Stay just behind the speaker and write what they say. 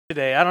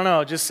Today. I don't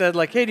know, just said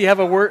like, hey, do you have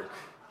a word,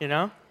 you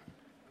know?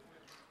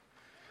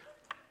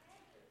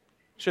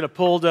 Should have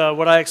pulled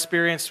what I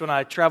experienced when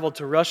I traveled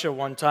to Russia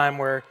one time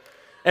where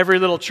every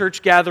little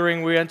church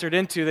gathering we entered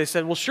into, they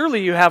said, well,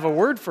 surely you have a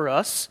word for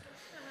us.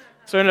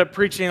 So I ended up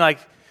preaching like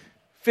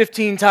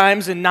 15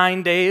 times in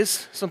 9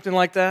 days, something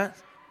like that.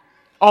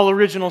 All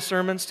original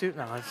sermons too.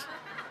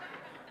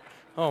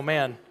 Oh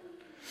man.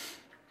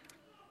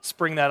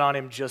 Spring that on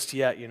him just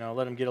yet,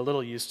 let him get a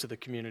little used to the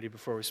community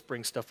before we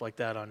spring stuff like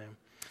that on him.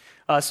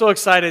 So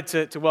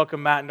excited to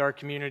welcome Matt into our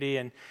community.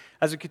 And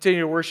as we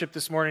continue to worship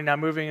this morning, now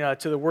moving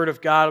to the Word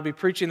of God, I'll be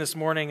preaching this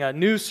morning a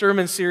new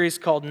sermon series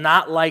called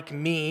Not Like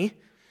Me,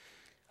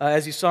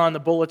 as you saw in the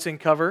bulletin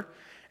cover.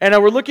 And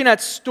we're looking at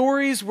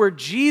stories where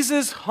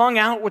Jesus hung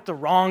out with the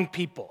wrong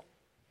people.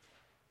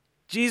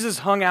 Jesus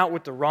hung out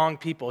with the wrong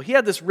people. He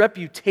had this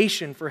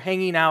reputation for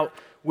hanging out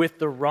with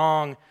the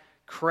wrong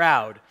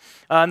crowd.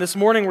 And this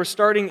morning we're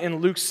starting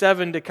in Luke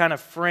 7 to kind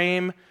of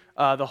frame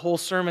the whole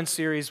sermon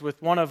series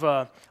with one of,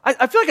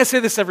 I feel like I say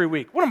this every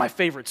week, one of my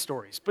favorite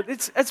stories, but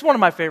it's one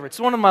of my favorites.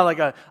 It's one of my like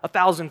a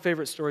 1,000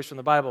 favorite stories from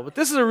the Bible, but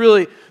this is a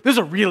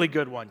really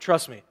good one,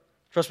 trust me.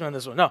 Trust me on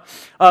this one. No.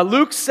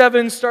 Luke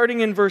 7,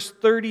 starting in verse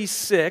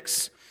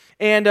 36,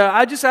 and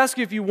I just ask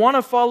you if you want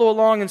to follow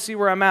along and see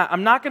where I'm at.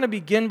 I'm not going to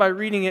begin by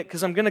reading it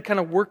because I'm going to kind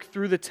of work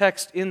through the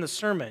text in the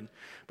sermon.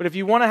 But if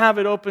you want to have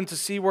it open to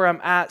see where I'm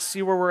at,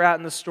 see where we're at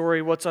in the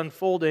story, what's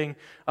unfolding,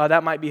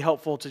 that might be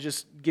helpful to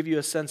just give you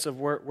a sense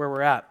of where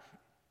we're at.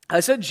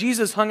 I said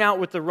Jesus hung out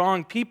with the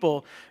wrong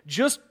people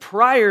just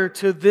prior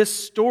to this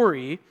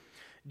story.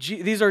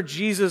 These are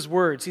Jesus'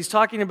 words. He's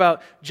talking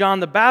about John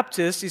the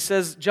Baptist. He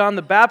says, John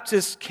the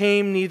Baptist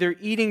came neither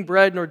eating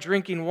bread nor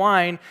drinking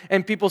wine,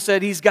 and people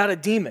said, he's got a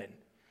demon.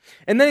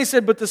 And then he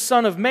said, but the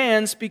Son of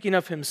Man, speaking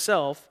of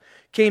himself,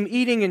 came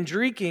eating and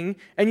drinking,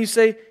 and you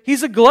say,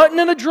 he's a glutton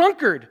and a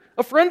drunkard,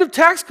 a friend of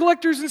tax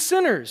collectors and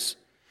sinners.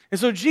 And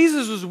so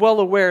Jesus was well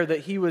aware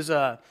that he was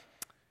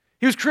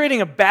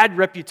creating a bad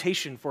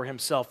reputation for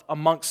himself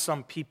amongst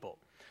some people,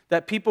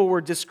 that people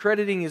were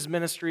discrediting his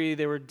ministry,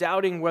 they were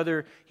doubting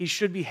whether he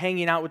should be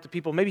hanging out with the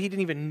people. Maybe he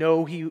didn't even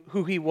know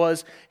who he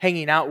was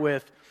hanging out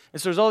with. And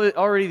so there's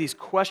already these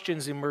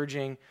questions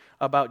emerging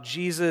about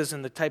Jesus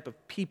and the type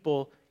of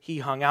people he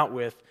hung out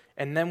with.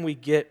 And then we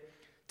get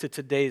to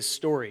today's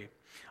story.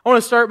 I want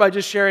to start by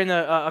just sharing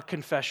a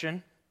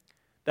confession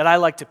that I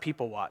like to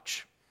people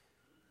watch.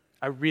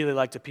 I really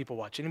like to people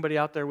watch. Anybody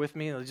out there with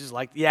me? Just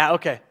like, yeah,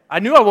 okay. I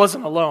knew I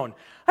wasn't alone.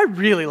 I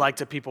really like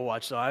to people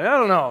watch, though. I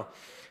don't know.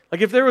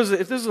 Like if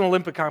this is an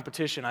Olympic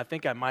competition, I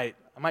think I might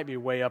be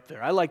way up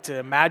there. I like to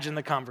imagine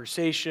the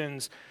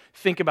conversations,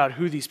 think about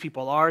who these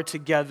people are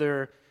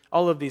together,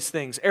 all of these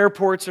things.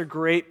 Airports are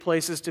great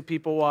places to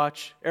people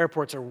watch.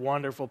 Airports are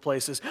wonderful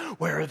places.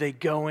 Where are they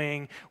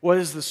going? What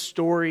is the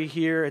story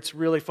here? It's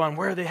really fun.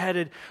 Where are they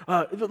headed?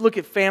 Look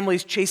at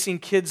families chasing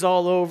kids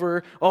all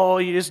over. Oh,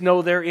 you just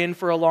know they're in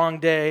for a long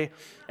day.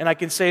 And I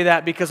can say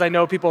that because I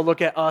know people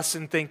look at us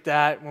and think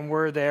that when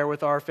we're there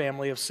with our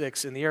family of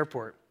 6 in the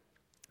airport.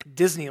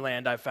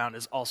 Disneyland, I found,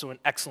 is also an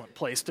excellent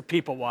place to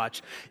people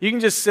watch. You can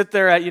just sit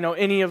there at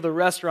any of the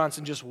restaurants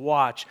and just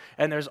watch,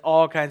 and there's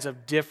all kinds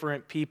of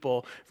different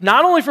people,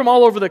 not only from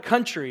all over the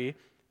country,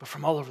 but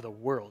from all over the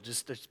world.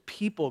 Just there's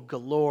people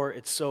galore.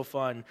 It's so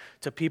fun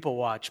to people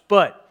watch.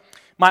 But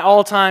my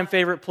all-time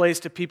favorite place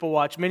to people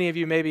watch, many of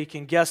you maybe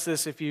can guess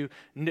this if you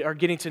are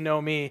getting to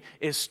know me,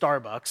 is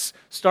Starbucks.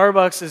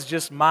 Starbucks is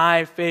just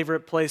my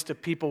favorite place to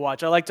people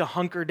watch. I like to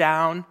hunker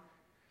down.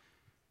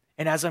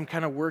 And as I'm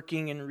kind of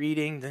working and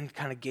reading, then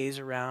kind of gaze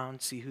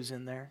around, see who's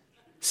in there,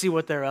 see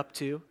what they're up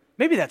to.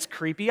 Maybe that's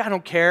creepy. I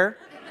don't care.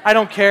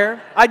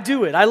 I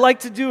do it. I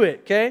like to do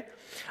it, okay?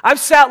 I've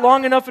sat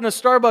long enough in a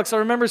Starbucks. I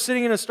remember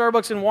sitting in a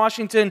Starbucks in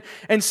Washington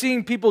and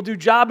seeing people do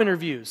job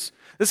interviews.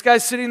 This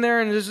guy's sitting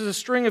there, and there's a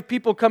string of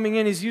people coming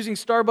in. He's using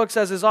Starbucks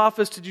as his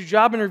office to do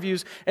job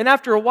interviews. And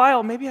after a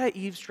while, maybe I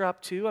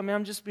eavesdropped too. I mean,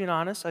 I'm just being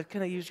honest. I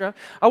kind of eavesdropped.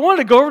 I wanted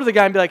to go over to the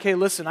guy and be like, hey,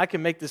 listen, I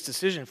can make this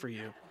decision for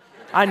you.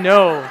 I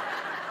know.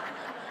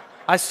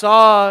 I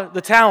saw the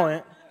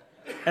talent,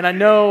 and I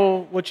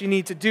know what you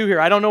need to do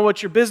here. I don't know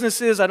what your business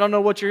is. I don't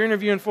know what you're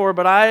interviewing for,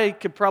 but I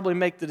could probably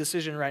make the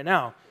decision right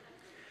now.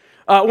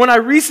 When I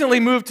recently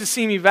moved to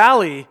Simi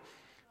Valley,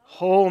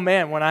 oh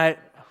man,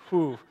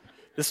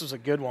 this was a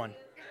good one.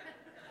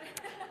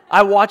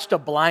 I watched a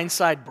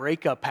blindside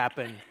breakup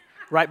happen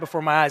right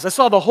before my eyes. I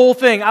saw the whole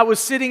thing. I was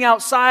sitting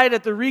outside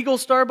at the Regal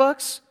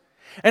Starbucks,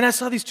 and I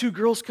saw these 2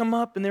 girls come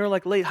up, and they were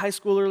like late high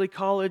school, early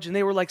college, and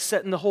they were like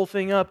setting the whole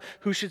thing up,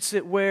 who should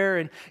sit where,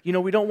 and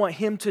we don't want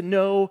him to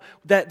know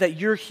that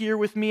you're here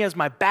with me as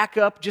my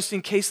backup, just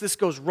in case this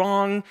goes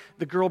wrong.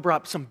 The girl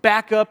brought some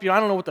backup. I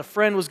don't know what the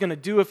friend was going to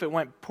do if it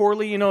went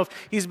poorly, if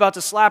he's about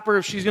to slap her,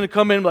 if she's going to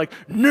come in and be like,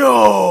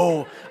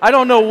 no! I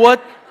don't know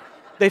what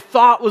they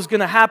thought was going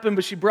to happen,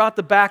 but she brought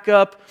the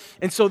backup.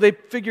 And so they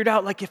figured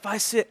out, like, if I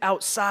sit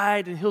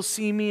outside and he'll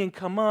see me and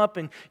come up,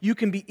 and you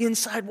can be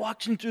inside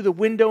watching through the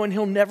window and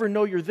he'll never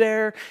know you're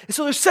there. And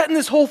so they're setting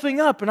this whole thing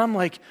up, and I'm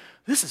like,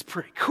 this is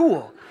pretty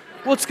cool.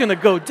 What's going to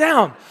go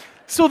down?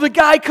 So the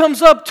guy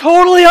comes up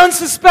totally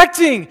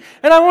unsuspecting.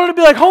 And I wanted to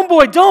be like,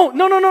 homeboy, don't.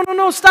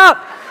 No,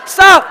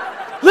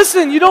 stop.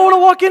 Listen, you don't want to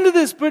walk into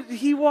this. But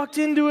he walked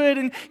into it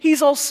and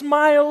he's all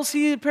smiles.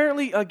 He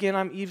apparently, again,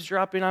 I'm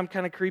eavesdropping. I'm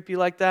kind of creepy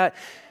like that.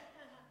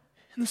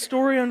 And the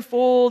story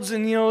unfolds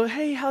and,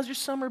 hey, how's your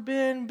summer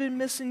been? Been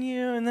missing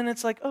you. And then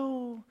it's like,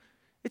 oh,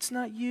 it's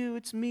not you,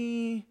 it's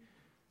me.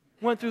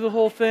 Went through the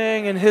whole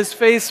thing and his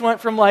face went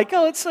from like,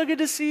 oh, it's so good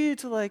to see you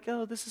to like,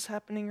 oh, this is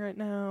happening right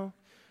now.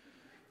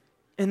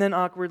 And then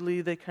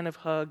awkwardly they kind of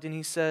hugged and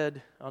he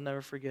said, I'll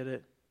never forget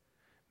it.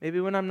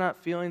 Maybe when I'm not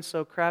feeling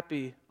so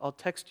crappy, I'll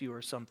text you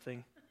or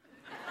something.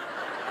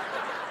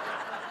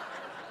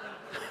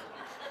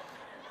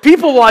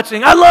 People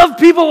watching. I love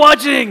people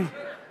watching.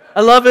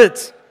 I love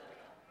it.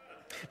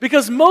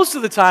 Because most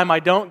of the time I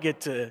don't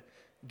get to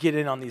get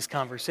in on these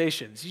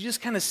conversations. You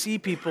just kind of see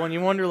people and you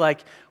wonder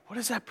like, what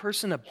is that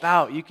person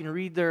about? You can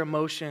read their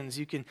emotions.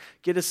 You can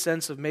get a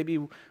sense of maybe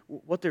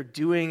what they're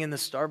doing in the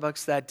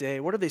Starbucks that day.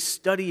 What are they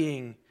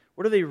studying?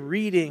 What are they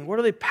reading? What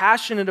are they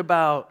passionate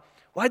about?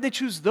 Why'd they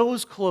choose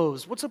those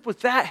clothes? What's up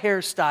with that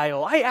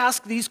hairstyle? I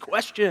ask these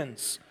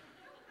questions.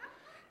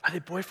 Are they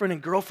boyfriend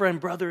and girlfriend,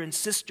 brother and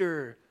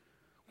sister?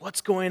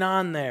 What's going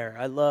on there?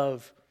 I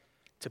love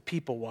to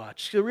people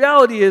watch. The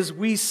reality is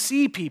we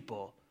see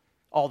people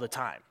all the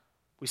time.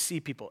 We see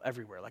people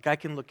everywhere. Like I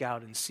can look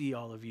out and see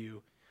all of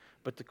you.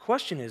 But the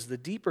question is, the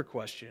deeper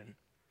question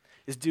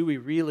is, do we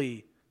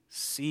really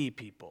see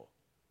people?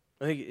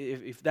 I think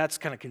if that's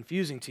kind of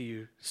confusing to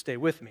you, stay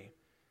with me.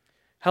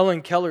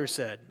 Helen Keller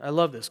said, I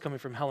love this coming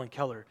from Helen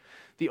Keller,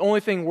 the only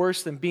thing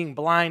worse than being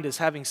blind is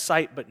having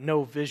sight but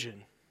no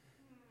vision.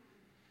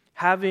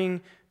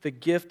 Having the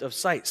gift of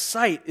sight.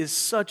 Sight is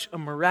such a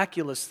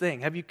miraculous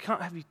thing. Have you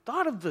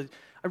thought of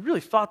I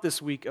really thought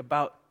this week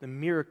about the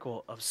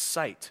miracle of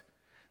sight.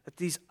 That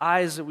these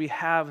eyes that we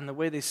have and the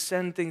way they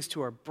send things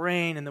to our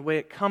brain and the way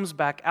it comes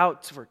back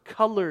out for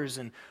colors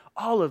and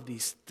all of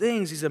these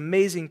things, these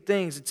amazing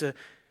things,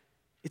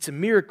 it's a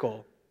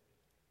miracle.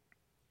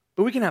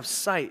 But we can have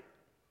sight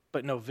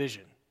but no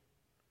vision.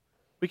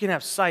 We can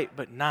have sight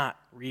but not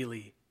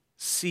really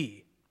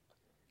see.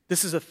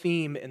 This is a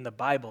theme in the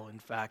Bible, in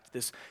fact,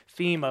 this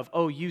theme of,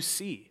 you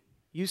see.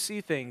 You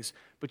see things,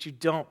 but you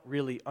don't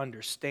really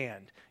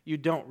understand. You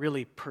don't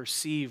really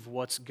perceive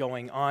what's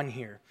going on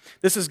here.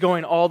 This is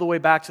going all the way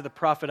back to the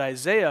prophet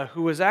Isaiah,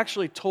 who was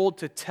actually told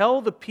to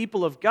tell the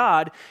people of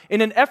God,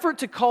 in an effort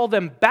to call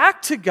them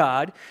back to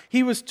God,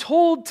 he was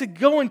told to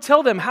go and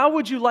tell them, how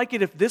would you like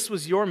it if this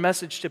was your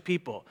message to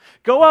people?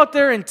 Go out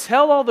there and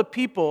tell all the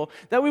people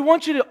that we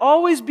want you to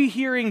always be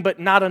hearing but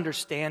not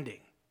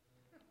understanding.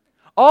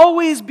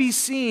 Always be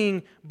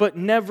seeing but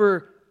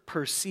never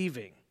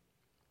perceiving.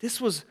 This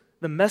was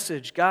the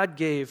message God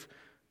gave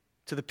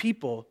to the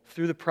people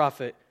through the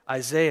prophet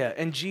Isaiah.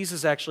 And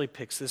Jesus actually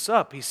picks this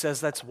up. He says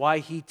that's why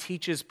he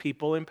teaches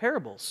people in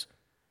parables.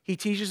 He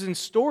teaches in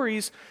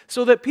stories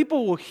so that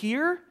people will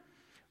hear,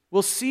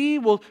 will see,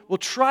 will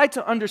try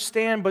to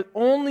understand, but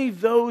only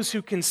those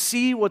who can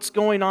see what's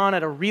going on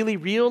at a really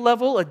real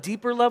level, a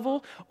deeper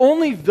level,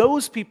 only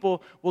those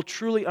people will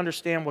truly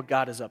understand what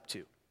God is up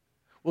to,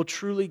 will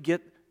truly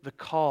get the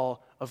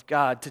call of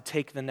God to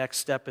take the next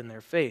step in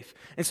their faith.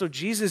 And so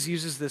Jesus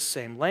uses this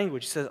same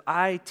language. He says,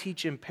 I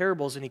teach in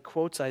parables, and he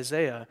quotes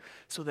Isaiah,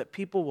 so that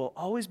people will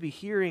always be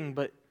hearing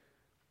but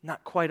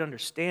not quite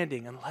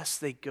understanding unless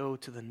they go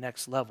to the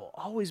next level.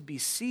 Always be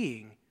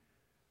seeing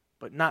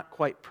but not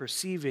quite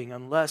perceiving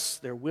unless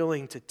they're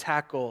willing to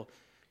tackle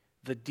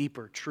the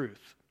deeper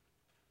truth.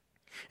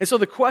 And so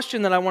the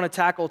question that I want to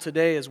tackle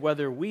today is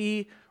whether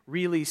we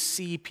really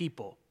see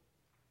people.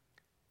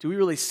 Do we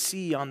really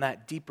see on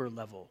that deeper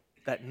level,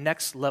 that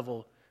next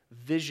level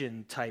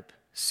vision type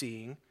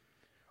seeing?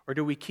 Or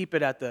do we keep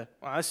it at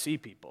I see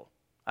people.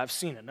 I've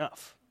seen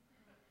enough.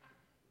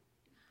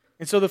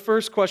 And so the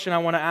first question I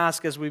want to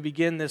ask as we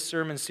begin this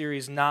sermon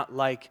series, Not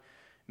Like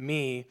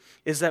Me,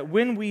 is that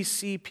when we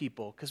see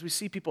people, because we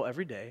see people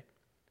every day,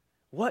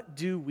 what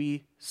do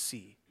we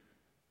see?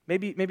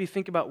 Maybe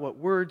think about what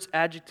words,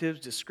 adjectives,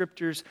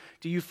 descriptors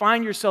do you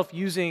find yourself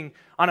using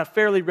on a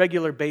fairly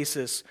regular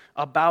basis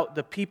about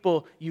the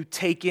people you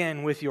take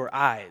in with your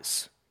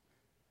eyes.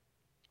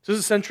 So this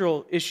is a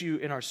central issue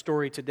in our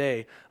story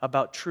today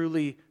about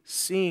truly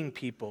seeing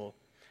people.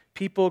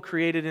 People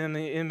created in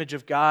the image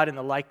of God and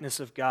the likeness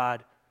of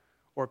God,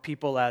 or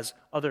people as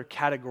other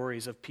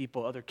categories of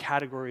people, other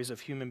categories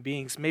of human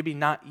beings, maybe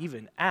not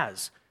even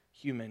as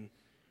human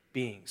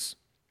beings.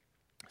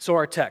 So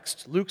our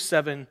text, Luke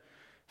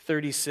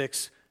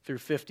 7:36 through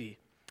 50.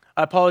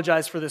 I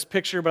apologize for this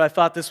picture, but I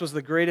thought this was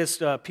the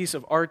greatest piece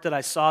of art that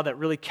I saw that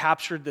really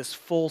captured this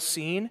full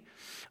scene.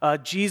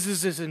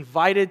 Jesus is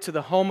invited to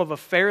the home of a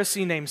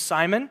Pharisee named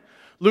Simon.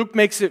 Luke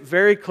makes it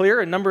very clear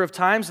a number of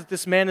times that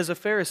this man is a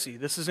Pharisee.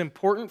 This is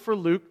important for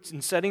Luke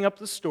in setting up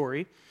the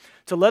story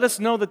to let us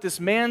know that this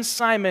man,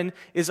 Simon,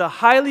 is a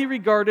highly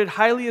regarded,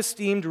 highly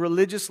esteemed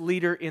religious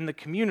leader in the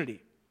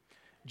community.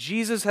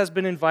 Jesus has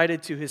been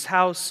invited to his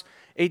house,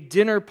 a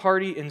dinner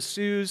party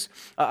ensues.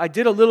 I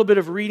did a little bit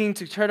of reading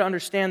to try to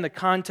understand the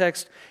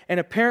context, and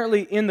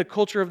apparently in the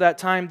culture of that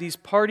time, these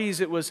parties,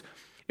 it was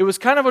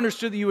kind of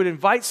understood that you would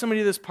invite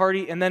somebody to this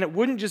party, and then it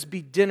wouldn't just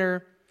be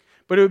dinner,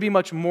 but it would be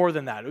much more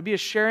than that. It would be a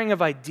sharing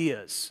of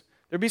ideas.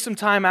 There'd be some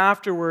time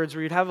afterwards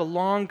where you'd have a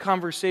long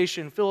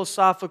conversation,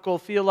 philosophical,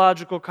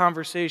 theological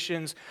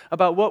conversations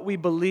about what we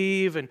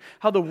believe and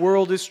how the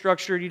world is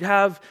structured. You'd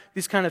have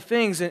these kind of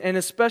things, and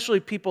especially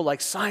people like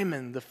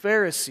Simon the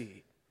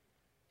Pharisee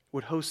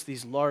would host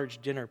these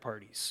large dinner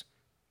parties.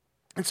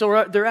 And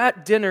so they're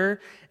at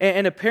dinner,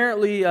 and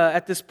apparently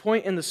at this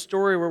point in the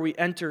story where we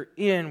enter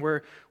in,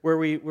 where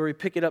we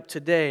pick it up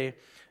today,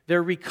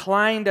 they're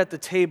reclined at the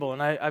table,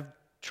 and I've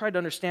tried to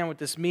understand what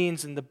this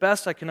means, and the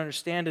best I can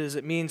understand it is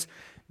it means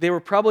they were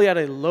probably at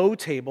a low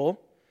table,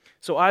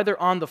 so either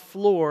on the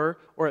floor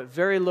or at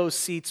very low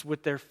seats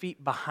with their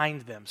feet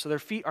behind them. So their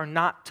feet are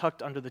not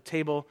tucked under the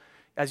table.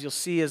 As you'll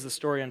see as the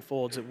story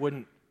unfolds, it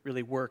wouldn't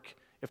really work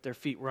if their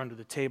feet were under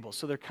the table.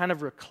 So they're kind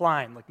of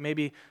reclined, like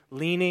maybe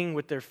leaning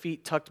with their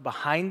feet tucked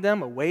behind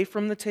them, away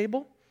from the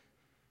table.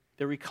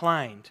 They're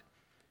reclined.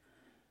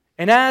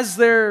 And as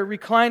they're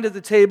reclined at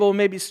the table,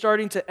 maybe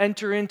starting to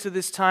enter into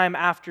this time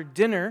after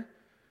dinner,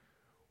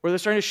 where they're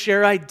starting to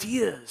share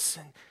ideas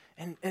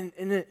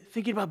and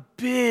thinking about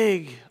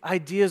big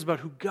ideas about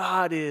who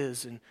God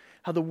is and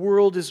how the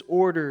world is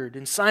ordered.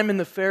 And Simon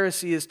the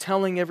Pharisee is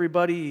telling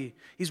everybody,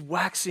 he's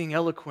waxing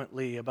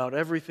eloquently about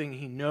everything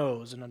he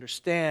knows and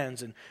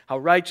understands and how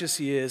righteous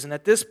he is. And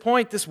at this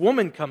point, this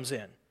woman comes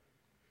in.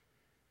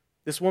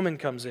 This woman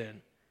comes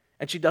in,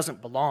 and she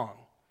doesn't belong.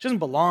 She doesn't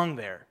belong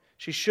there.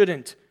 She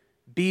shouldn't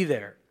be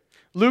there.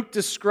 Luke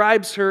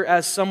describes her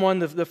as someone,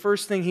 the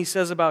first thing he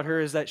says about her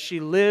is that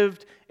she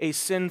lived a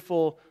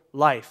sinful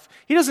life.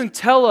 He doesn't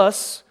tell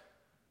us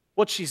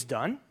what she's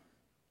done.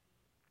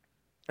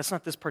 That's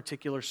not this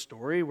particular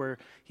story where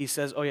he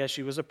says, oh yeah,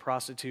 she was a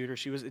prostitute, or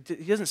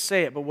he doesn't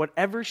say it, but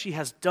whatever she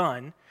has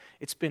done,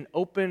 it's been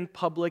open,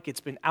 public, it's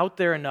been out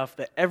there enough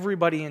that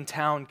everybody in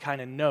town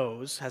kind of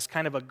knows, has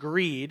kind of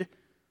agreed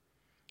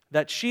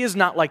that she is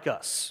not like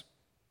us.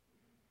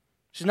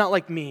 She's not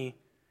like me.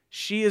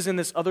 She is in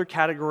this other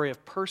category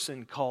of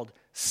person called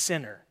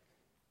sinner.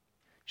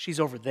 She's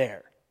over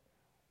there.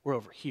 We're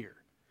over here.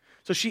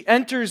 So she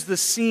enters the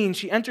scene.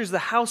 She enters the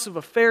house of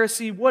a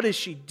Pharisee. What is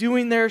she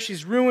doing there?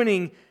 She's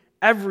ruining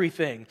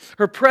everything.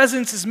 Her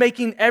presence is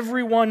making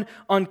everyone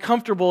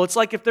uncomfortable. It's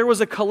like if there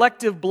was a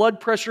collective blood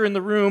pressure in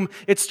the room,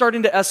 it's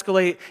starting to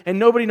escalate, and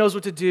nobody knows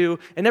what to do,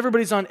 and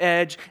everybody's on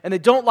edge, and they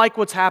don't like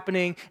what's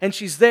happening, and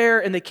she's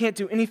there, and they can't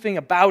do anything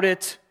about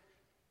it.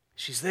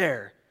 She's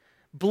there.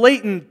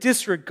 Blatant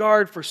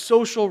disregard for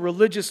social,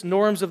 religious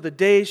norms of the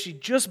day. She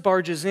just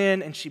barges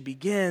in and she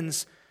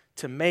begins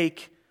to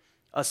make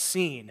a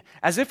scene,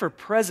 as if her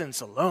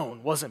presence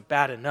alone wasn't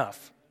bad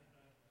enough.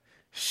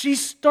 She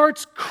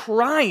starts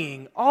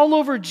crying all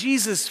over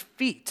Jesus'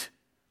 feet.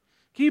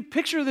 Can you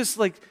picture this?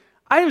 Like,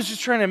 I was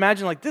just trying to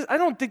imagine like this. I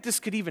don't think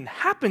this could even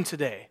happen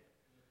today.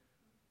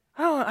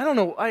 I don't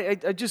know. I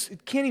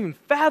just can't even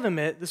fathom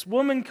it. This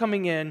woman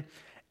coming in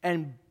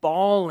and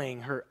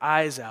bawling her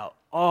eyes out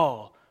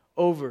all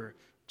over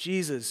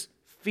Jesus'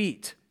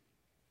 feet.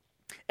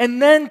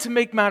 And then to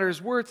make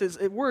matters worse,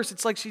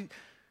 it's like she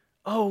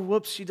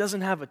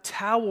doesn't have a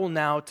towel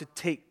now to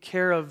take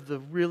care of the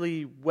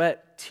really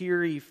wet,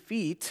 teary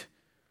feet.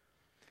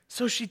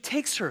 So she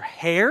takes her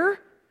hair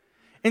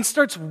and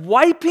starts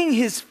wiping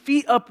his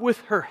feet up with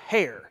her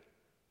hair.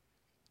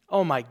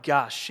 Oh my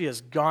gosh, she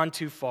has gone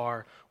too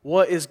far.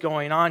 What is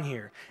going on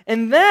here?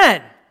 And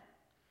then,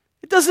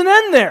 it doesn't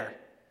end there.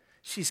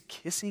 She's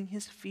kissing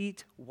his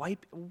feet,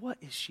 what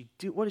is she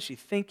doing? What is she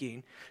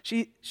thinking?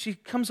 She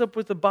comes up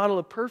with a bottle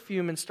of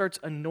perfume and starts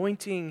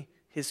anointing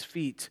his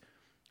feet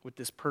with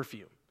this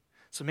perfume.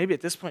 So maybe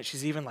at this point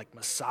she's even like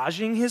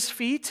massaging his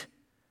feet.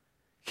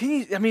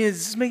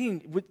 This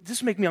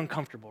make me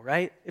uncomfortable,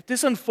 right? If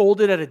this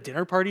unfolded at a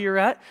dinner party you're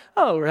at,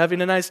 oh, we're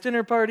having a nice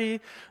dinner party.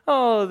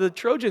 Oh, the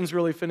Trojans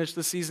really finished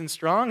the season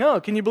strong.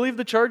 Oh, can you believe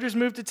the Chargers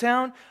moved to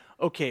town?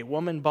 Okay,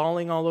 woman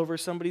bawling all over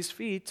somebody's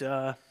feet,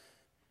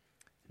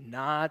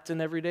 not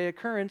an everyday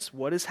occurrence.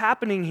 What is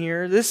happening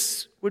here?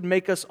 This would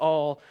make us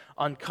all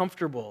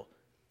uncomfortable.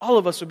 All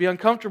of us would be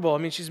uncomfortable. I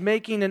mean, she's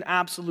making an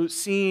absolute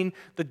scene.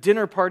 The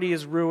dinner party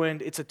is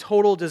ruined. It's a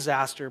total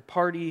disaster.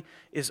 Party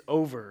is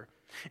over.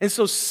 And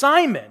so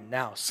Simon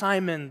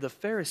the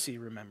Pharisee,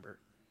 remember,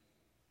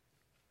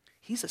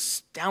 he's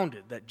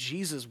astounded that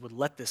Jesus would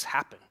let this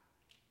happen.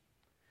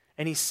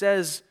 And he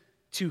says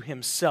to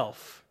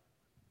himself,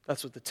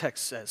 that's what the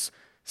text says.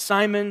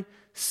 Simon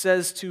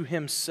says to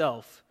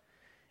himself,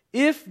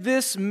 if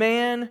this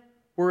man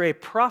were a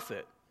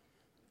prophet,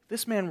 if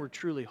this man were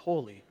truly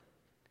holy,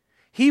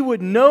 he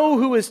would know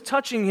who is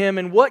touching him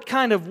and what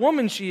kind of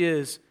woman she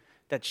is,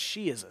 that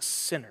she is a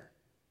sinner.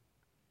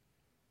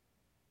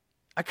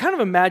 I kind of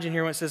imagine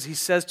here when it says he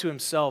says to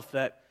himself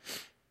that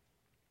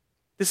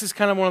this is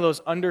kind of one of those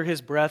under his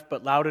breath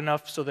but loud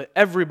enough so that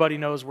everybody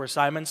knows where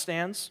Simon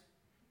stands.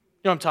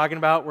 You know what I'm talking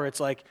about? Where it's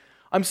like,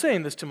 I'm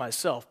saying this to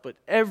myself, but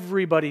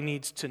everybody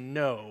needs to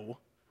know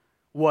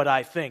what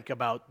I think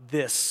about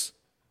this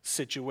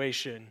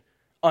situation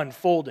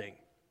unfolding.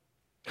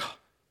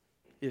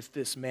 If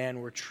this man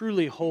were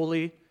truly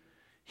holy,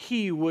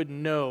 he would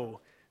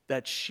know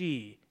that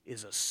she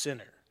is a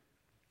sinner.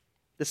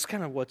 That's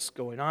kind of what's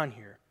going on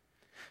here.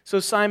 So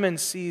Simon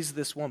sees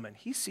this woman.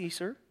 He sees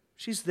her.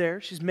 She's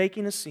there. She's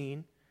making a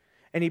scene.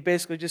 And he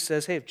basically just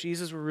says, hey, if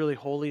Jesus were really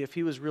holy, if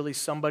he was really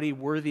somebody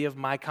worthy of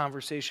my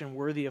conversation,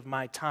 worthy of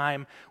my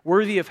time,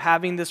 worthy of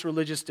having this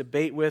religious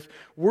debate with,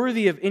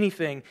 worthy of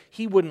anything,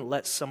 he wouldn't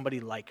let somebody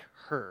like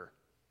her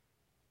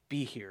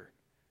be here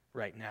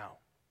right now.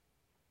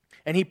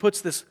 And he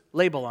puts this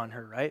label on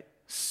her, right?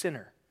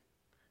 Sinner.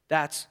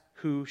 That's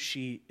who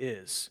she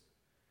is.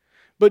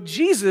 But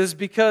Jesus,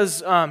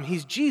 because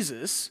he's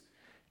Jesus,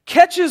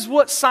 catches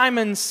what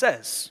Simon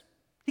says.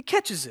 He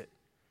catches it.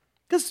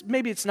 Because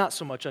maybe it's not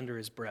so much under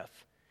his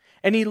breath.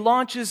 And he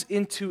launches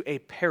into a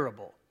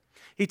parable.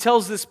 He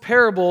tells this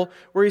parable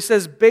where he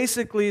says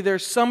basically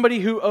there's somebody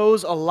who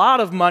owes a lot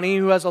of money,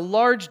 who has a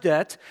large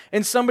debt,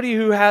 and somebody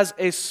who has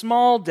a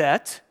small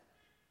debt,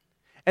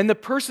 and the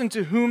person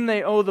to whom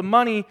they owe the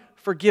money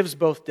forgives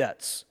both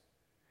debts.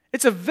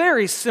 It's a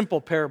very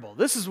simple parable.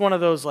 This is one of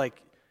those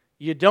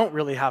you don't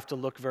really have to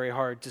look very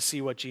hard to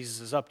see what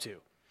Jesus is up to.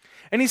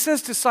 And he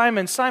says to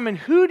Simon, Simon,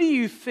 who do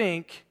you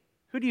think,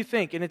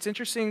 and it's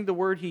interesting the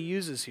word he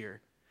uses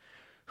here,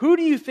 who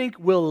do you think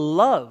will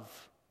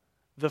love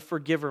the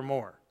forgiver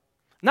more?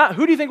 Not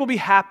who do you think will be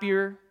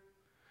happier,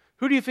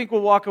 who do you think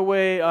will walk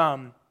away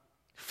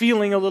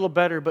feeling a little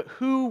better, but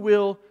who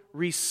will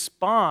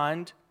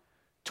respond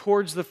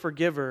towards the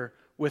forgiver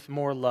with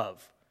more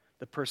love?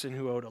 The person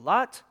who owed a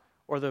lot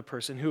or the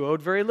person who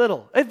owed very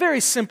little? A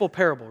very simple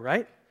parable,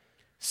 right?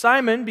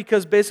 Simon,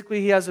 because basically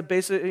he has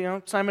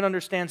Simon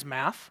understands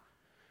math,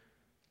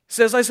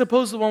 says, I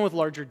suppose the one with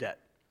larger debt.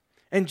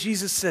 And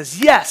Jesus says,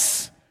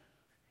 yes,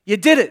 you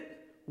did it.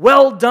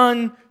 Well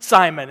done,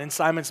 Simon. And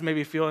Simon's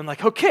maybe feeling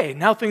like, okay,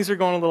 now things are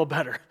going a little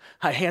better.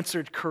 I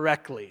answered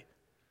correctly.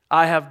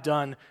 I have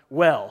done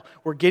well.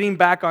 We're getting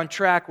back on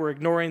track. We're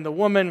ignoring the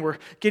woman. We're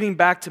getting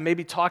back to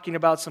maybe talking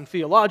about some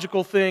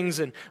theological things.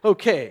 And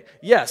okay,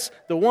 yes,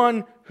 the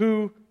one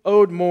who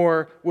owed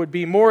more would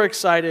be more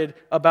excited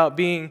about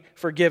being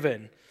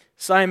forgiven.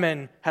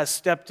 Simon has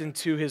stepped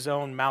into his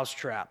own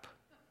mousetrap.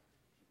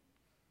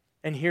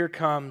 And here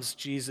comes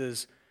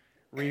Jesus'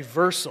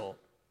 reversal.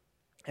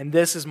 And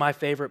this is my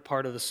favorite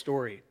part of the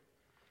story.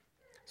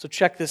 So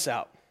check this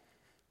out.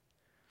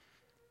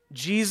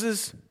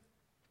 Jesus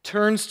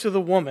turns to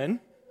the woman.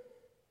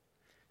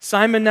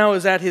 Simon now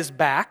is at his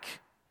back.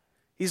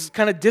 He's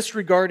kind of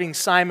disregarding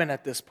Simon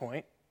at this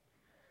point.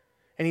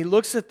 And he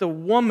looks at the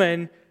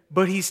woman,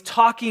 but he's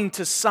talking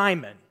to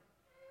Simon.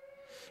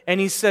 And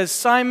he says,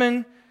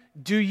 Simon,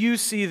 do you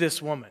see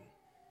this woman?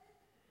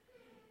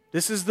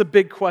 This is the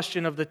big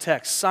question of the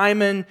text.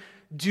 Simon,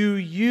 do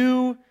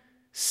you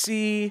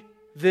see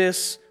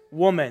this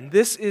woman?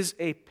 This is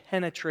a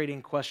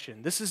penetrating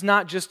question. This is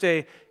not just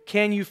a,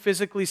 can you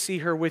physically see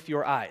her with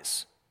your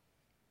eyes?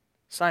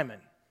 Simon,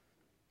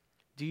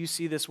 do you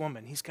see this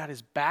woman? He's got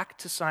his back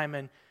to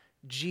Simon.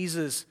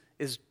 Jesus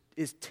is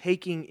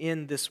taking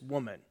in this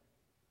woman.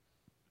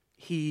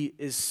 He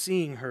is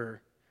seeing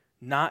her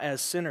not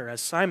as sinner,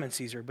 as Simon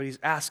sees her, but he's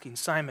asking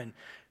Simon,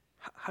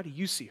 how do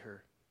you see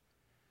her?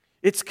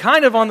 It's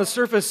kind of on the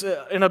surface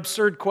an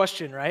absurd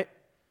question, right?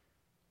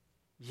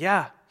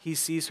 Yeah, he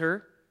sees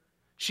her.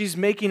 She's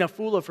making a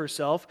fool of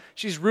herself.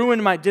 She's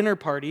ruined my dinner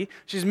party.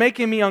 She's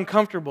making me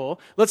uncomfortable.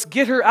 Let's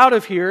get her out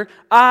of here.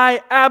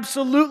 I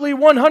absolutely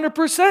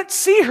 100%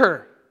 see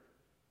her.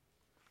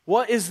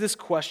 What is this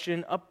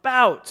question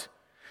about?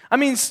 I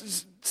mean,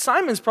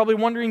 Simon's probably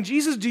wondering,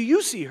 Jesus, do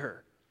you see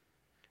her?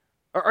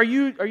 Are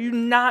you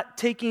not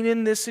taking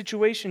in this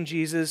situation,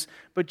 Jesus?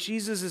 But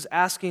Jesus is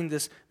asking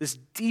this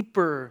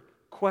deeper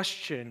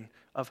question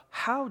of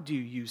how do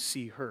you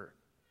see her?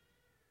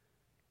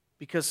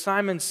 Because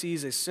Simon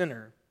sees a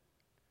sinner,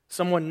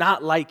 someone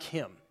not like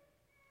him.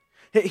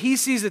 He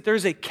sees that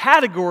there's a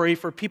category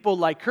for people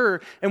like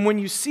her, and when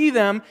you see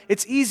them,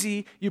 it's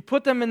easy. You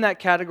put them in that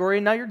category,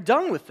 and now you're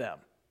done with them.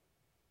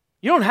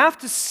 You don't have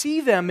to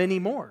see them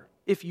anymore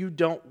if you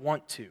don't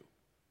want to.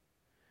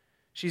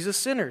 She's a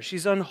sinner.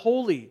 She's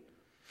unholy.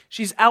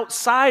 She's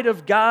outside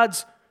of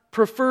God's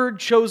preferred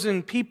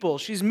chosen people.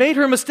 She's made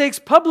her mistakes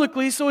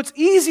publicly, so it's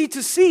easy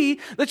to see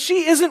that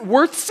she isn't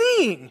worth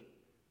seeing.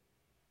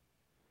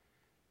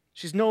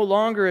 She's no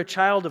longer a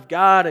child of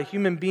God, a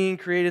human being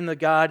created in the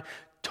God.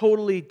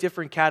 Totally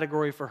different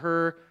category for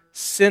her,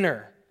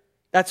 sinner.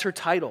 That's her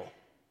title.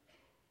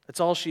 That's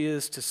all she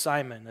is to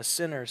Simon, a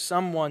sinner,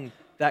 someone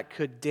that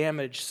could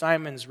damage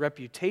Simon's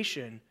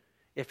reputation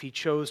if he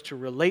chose to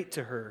relate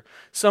to her,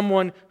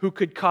 someone who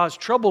could cause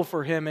trouble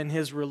for him in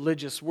his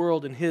religious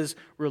world, in his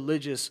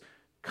religious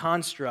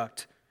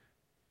construct.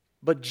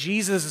 But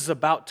Jesus is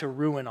about to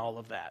ruin all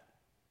of that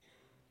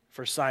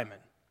for Simon.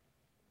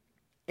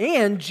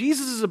 And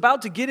Jesus is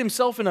about to get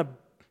himself in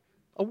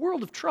a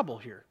world of trouble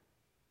here.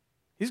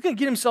 He's going to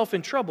get himself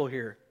in trouble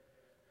here.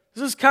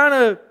 This is kind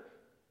of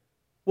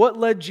What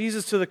led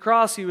Jesus to the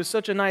cross? He was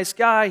such a nice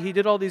guy. He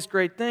did all these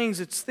great things.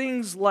 It's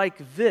things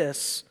like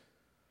this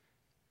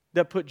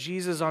that put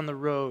Jesus on the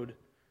road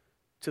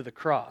to the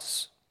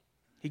cross.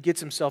 He gets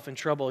himself in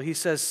trouble. He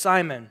says,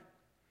 Simon,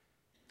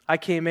 I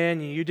came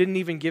in and you didn't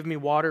even give me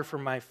water for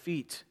my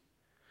feet.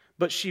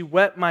 But she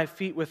wet my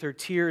feet with her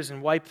tears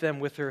and wiped them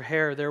with her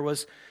hair. There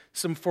was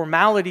some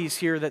formalities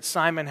here that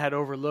Simon had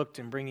overlooked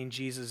in bringing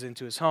Jesus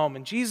into his home.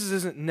 And Jesus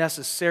isn't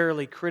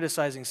necessarily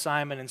criticizing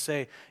Simon and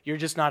say, you're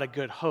just not a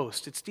good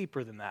host. It's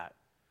deeper than that.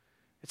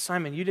 It's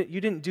Simon, you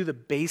didn't do the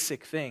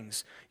basic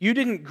things. You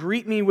didn't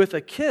greet me with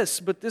a kiss,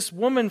 but this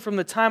woman from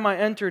the time I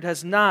entered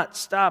has not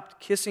stopped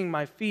kissing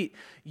my feet.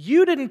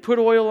 You didn't put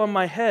oil on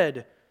my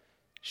head.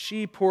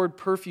 She poured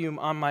perfume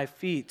on my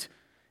feet.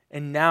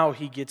 And now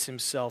he gets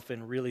himself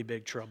in really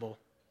big trouble.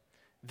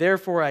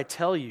 Therefore, I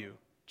tell you,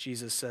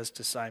 Jesus says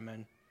to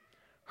Simon,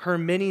 her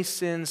many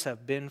sins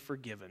have been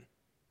forgiven,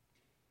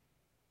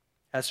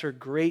 as her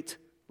great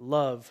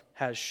love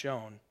has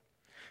shown.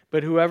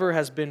 But whoever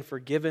has been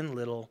forgiven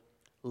little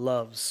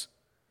loves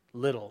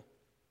little.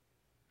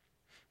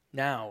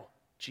 Now,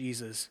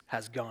 Jesus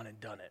has gone and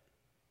done it.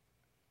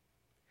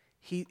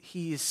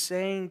 He is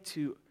saying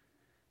to...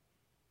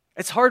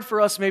 It's hard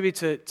for us maybe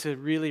to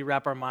really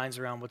wrap our minds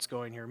around what's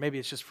going here. Maybe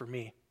it's just for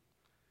me.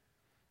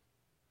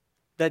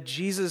 That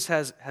Jesus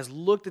has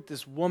looked at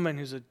this woman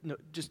who's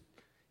just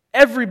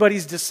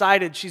everybody's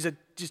decided she's a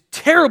just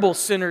terrible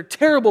sinner,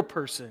 terrible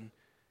person.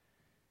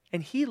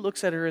 And he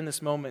looks at her in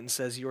this moment and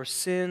says, your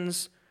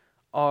sins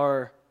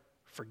are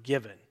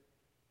forgiven.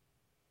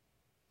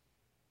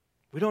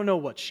 We don't know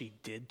what she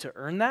did to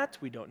earn that.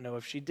 We don't know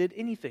if she did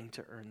anything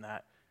to earn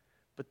that.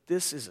 But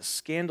this is a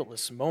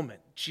scandalous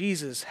moment.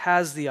 Jesus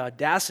has the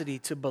audacity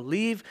to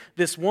believe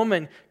this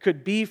woman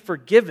could be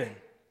forgiven.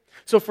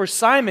 So for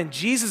Simon,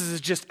 Jesus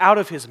is just out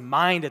of his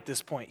mind at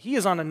this point. He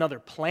is on another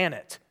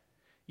planet.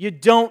 You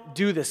don't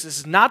do this. This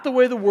is not the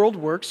way the world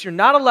works. You're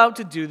not allowed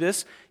to do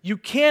this. You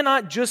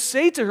cannot just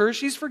say to her,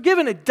 she's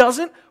forgiven. It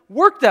doesn't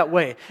work that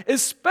way,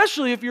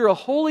 especially if you're a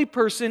holy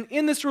person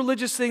in this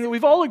religious thing that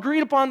we've all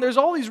agreed upon. There's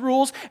all these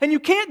rules, and you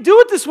can't do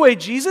it this way,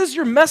 Jesus.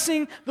 You're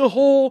messing the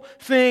whole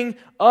thing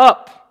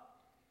up.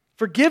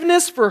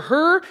 Forgiveness for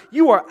her,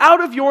 you are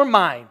out of your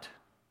mind.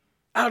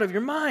 Out of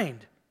your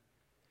mind.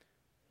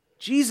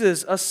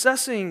 Jesus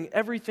assessing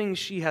everything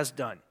she has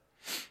done,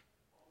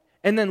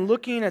 and then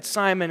looking at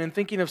Simon and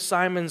thinking of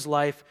Simon's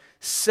life,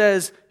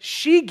 says,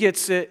 she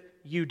gets it,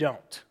 you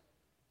don't.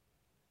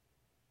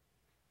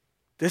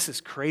 This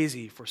is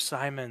crazy for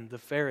Simon the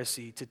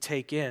Pharisee to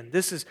take in.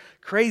 This is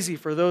crazy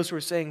for those who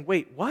are saying,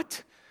 wait,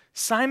 what?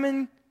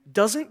 Simon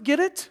doesn't get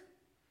it?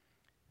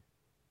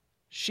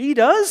 She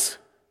does?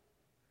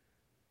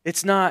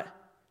 It's not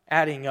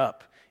adding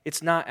up.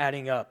 It's not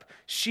adding up.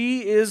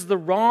 She is the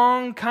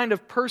wrong kind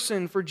of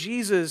person for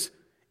Jesus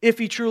if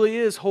he truly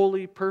is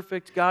holy,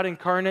 perfect, God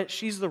incarnate.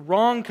 She's the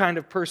wrong kind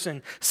of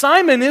person.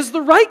 Simon is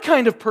the right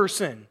kind of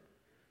person.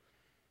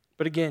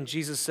 But again,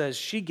 Jesus says,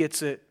 she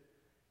gets it,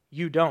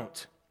 you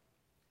don't.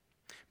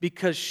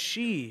 Because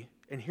she,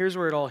 and here's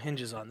where it all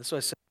hinges on. This is what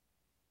I said.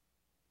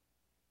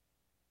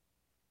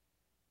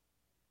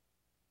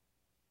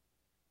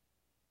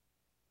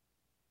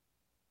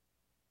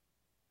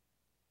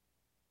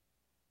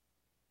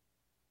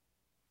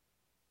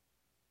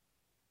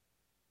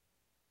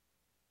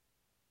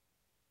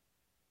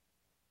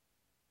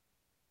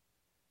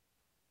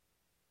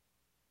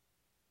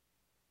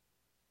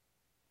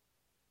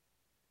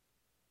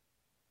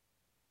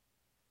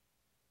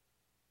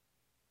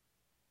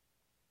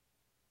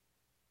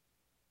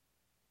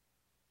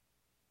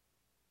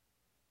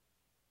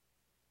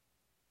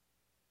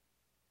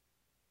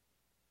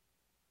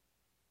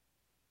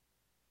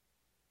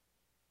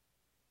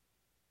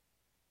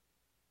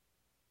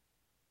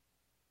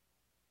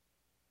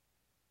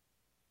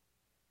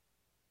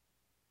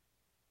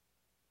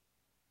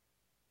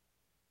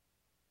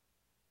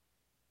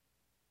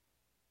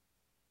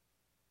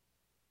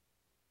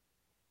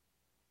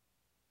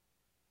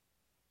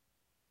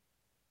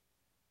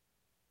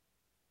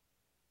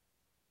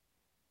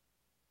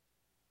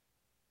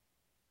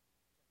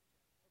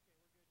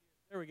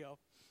 There we go.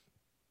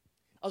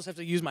 I'll just have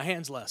to use my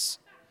hands less.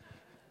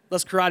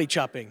 Less karate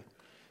chopping.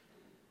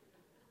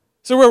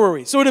 So where were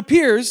we? So it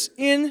appears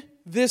in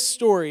this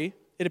story,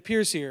 it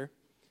appears here,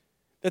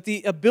 that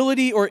the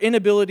ability or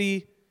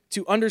inability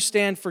to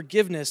understand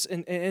forgiveness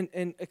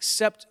and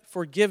accept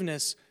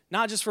forgiveness,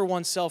 not just for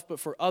oneself but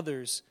for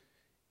others,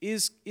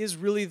 is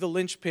really the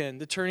linchpin,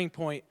 the turning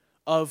point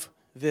of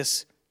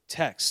this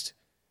text.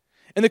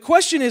 And the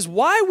question is,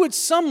 why would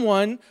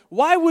someone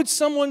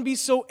be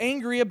so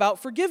angry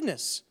about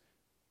forgiveness?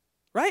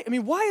 Right? I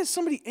mean, why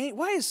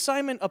is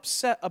Simon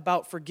upset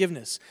about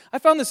forgiveness? I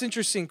found this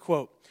interesting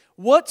quote.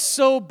 What's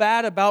so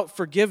bad about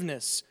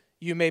forgiveness,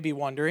 you may be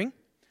wondering?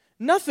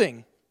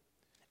 Nothing,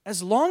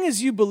 as long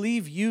as you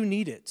believe you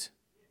need it.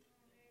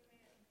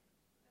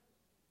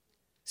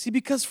 See,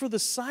 because for the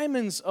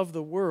Simons of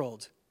the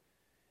world,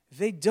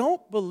 they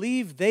don't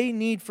believe they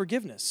need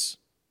forgiveness.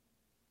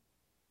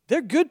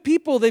 They're good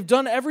people. They've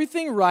done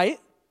everything right.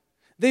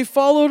 They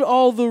followed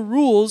all the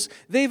rules.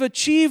 They've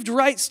achieved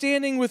right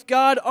standing with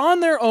God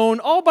on their own,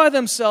 all by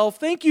themselves.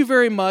 Thank you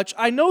very much.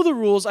 I know the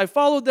rules. I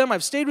followed them.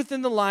 I've stayed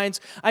within the lines.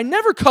 I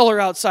never color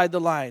outside the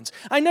lines.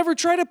 I never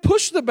try to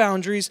push the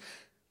boundaries.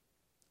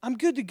 I'm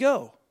good to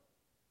go.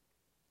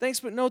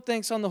 Thanks, but no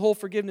thanks on the whole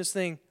forgiveness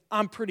thing.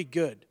 I'm pretty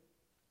good.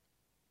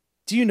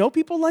 Do you know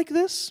people like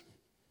this?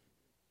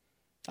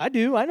 I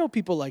do. I know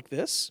people like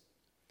this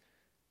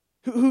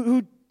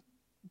who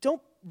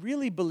don't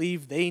really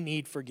believe they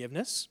need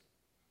forgiveness.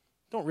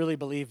 Don't really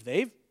believe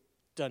they've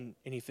done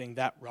anything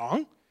that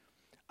wrong.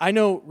 I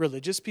know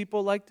religious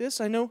people like this.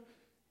 I know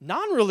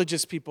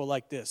non-religious people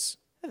like this.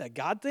 Hey, that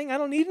God thing, I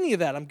don't need any of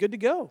that. I'm good to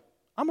go.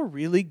 I'm a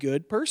really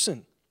good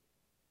person.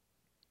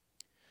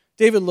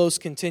 David Lose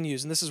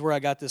continues, and this is where I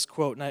got this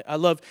quote, and I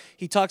love,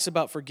 he talks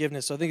about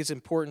forgiveness, so I think it's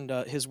important,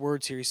 his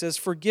words here. He says,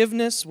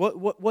 forgiveness,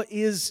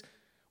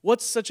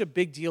 what's such a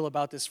big deal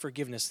about this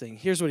forgiveness thing?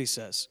 Here's what he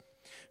says.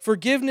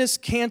 Forgiveness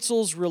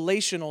cancels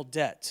relational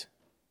debt.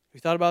 Have you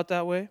thought about it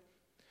that way?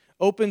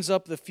 Opens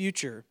up the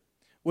future,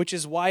 which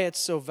is why it's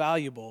so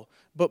valuable.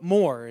 But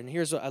more, and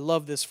here's what I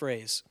love this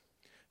phrase.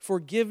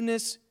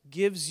 Forgiveness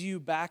gives you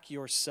back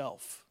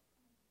yourself.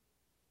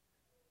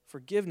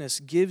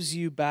 Forgiveness gives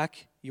you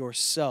back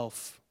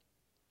yourself.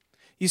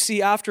 You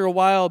see, after a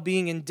while,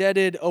 being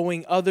indebted,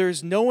 owing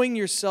others, knowing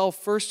yourself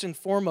first and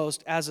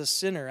foremost as a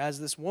sinner, as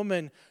this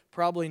woman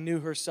probably knew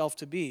herself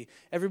to be.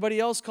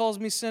 Everybody else calls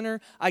me sinner.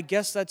 I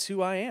guess that's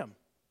who I am.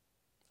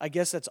 I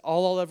guess that's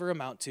all I'll ever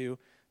amount to.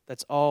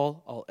 That's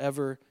all I'll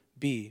ever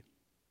be.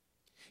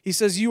 He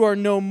says, you are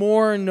no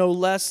more, no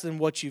less than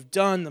what you've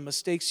done, the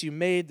mistakes you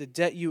made, the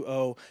debt you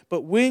owe.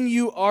 But when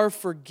you are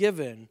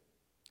forgiven,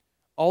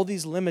 all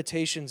these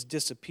limitations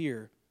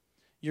disappear.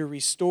 You're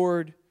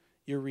restored,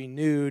 you're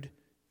renewed,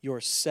 you're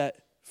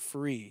set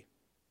free.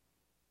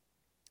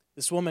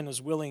 This woman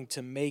was willing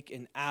to make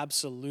an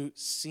absolute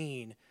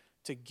scene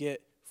to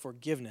get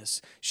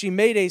forgiveness. She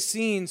made a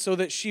scene so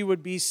that she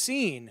would be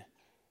seen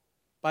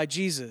by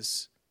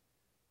Jesus.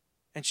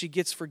 And she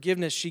gets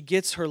forgiveness. She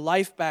gets her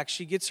life back.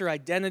 She gets her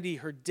identity,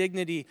 her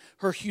dignity,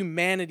 her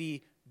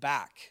humanity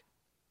back.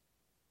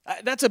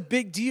 That's a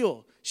big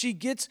deal. She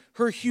gets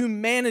her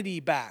humanity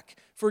back.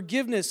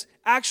 Forgiveness,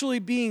 actually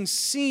being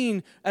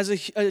seen as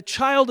a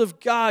child of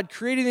God,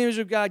 created in the image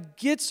of God,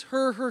 gets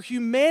her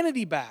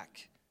humanity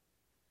back.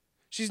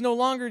 She's no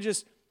longer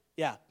just,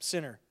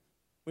 sinner.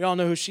 We all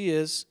know who she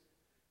is.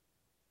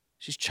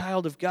 She's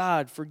child of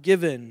God,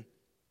 forgiven.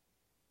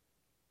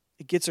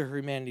 It gets her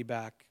humanity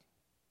back.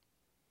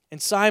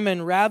 And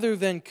Simon, rather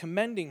than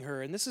commending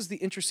her, and this is the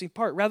interesting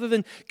part, rather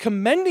than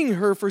commending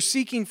her for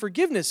seeking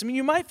forgiveness, I mean,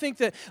 you might think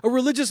that a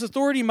religious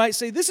authority might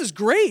say, this is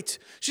great.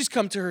 She's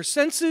come to her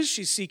senses.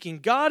 She's seeking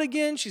God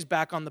again. She's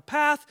back on the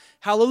path.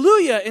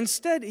 Hallelujah.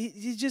 Instead,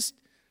 he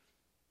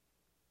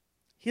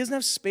doesn't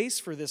have space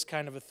for this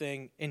kind of a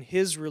thing in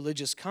his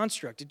religious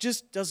construct. It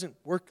just doesn't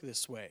work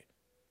this way.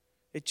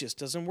 It just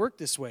doesn't work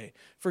this way.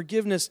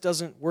 Forgiveness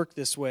doesn't work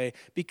this way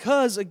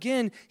because,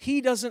 again,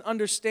 he doesn't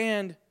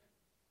understand.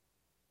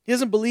 He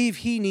doesn't believe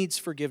he needs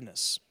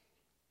forgiveness.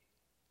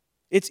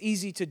 It's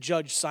easy to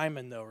judge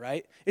Simon, though,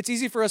 right? It's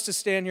easy for us to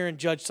stand here and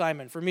judge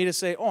Simon. For me to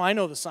say, I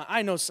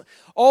know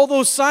all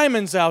those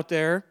Simons out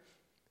there.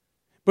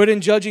 But in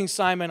judging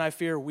Simon, I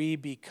fear we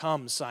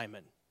become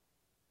Simon.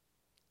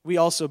 We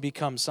also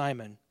become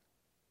Simon.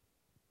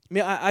 I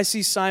mean, I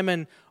see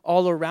Simon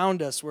all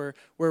around us where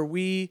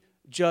we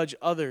judge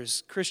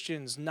others,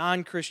 Christians,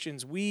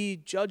 non-Christians. We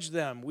judge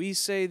them. We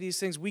say these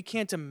things. We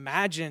can't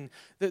imagine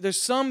that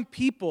there's some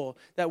people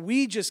that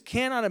we just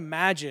cannot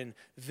imagine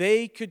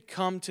they could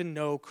come to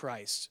know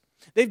Christ.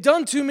 They've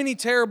done too many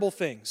terrible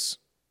things.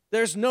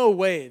 There's no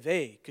way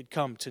they could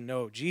come to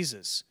know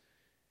Jesus.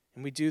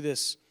 And we do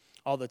this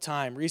all the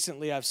time.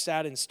 Recently, I've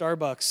sat in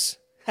Starbucks.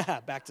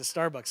 Back to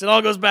Starbucks. It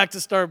all goes back to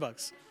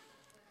Starbucks.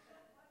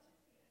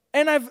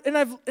 And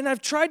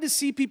I've tried to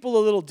see people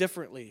a little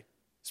differently.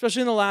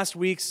 Especially in the last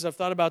weeks, as I've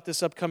thought about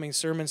this upcoming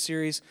sermon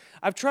series,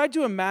 I've tried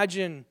to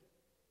imagine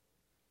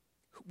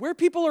where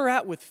people are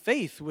at with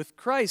faith, with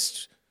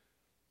Christ.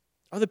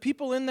 Are the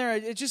people in there?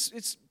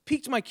 It's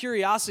piqued my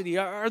curiosity.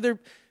 Are there,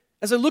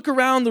 as I look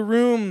around the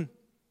room,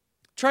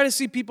 try to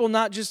see people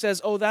not just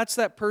as, that's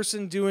that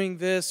person doing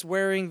this,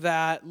 wearing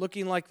that,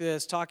 looking like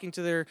this,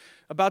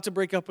 about to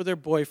break up with their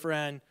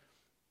boyfriend.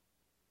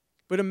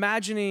 But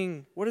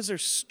imagining, what is their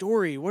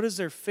story? What is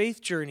their faith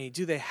journey?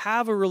 Do they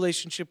have a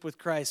relationship with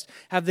Christ?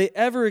 Have they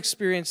ever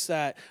experienced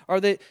that?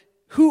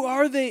 Who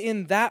are they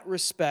in that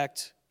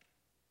respect?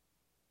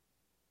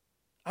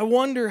 I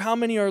wonder how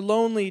many are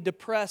lonely,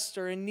 depressed,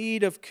 or in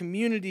need of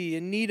community,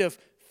 in need of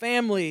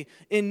family,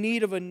 in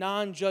need of a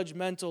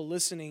non-judgmental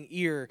listening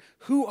ear.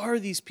 Who are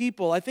these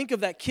people? I think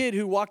of that kid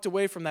who walked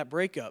away from that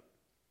breakup.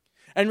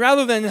 And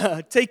rather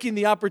than taking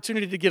the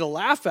opportunity to get a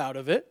laugh out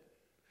of it,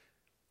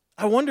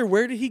 I wonder,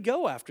 where did he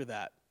go after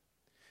that?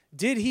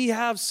 Did he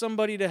have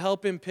somebody to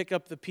help him pick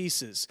up the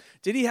pieces?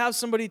 Did he have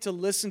somebody to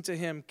listen to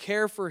him,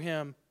 care for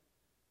him?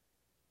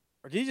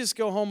 Or did he just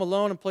go home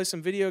alone and play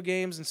some video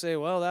games and say, that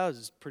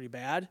was pretty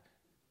bad?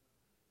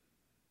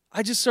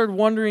 I just started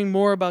wondering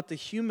more about the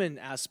human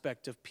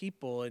aspect of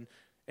people, and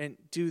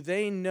do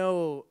they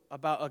know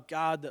about a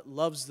God that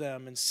loves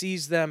them and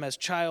sees them as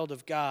child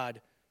of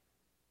God?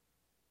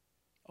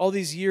 All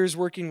these years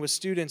working with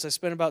students, I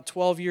spent about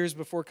 12 years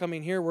before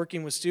coming here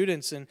working with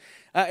students, and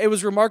it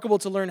was remarkable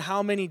to learn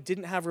how many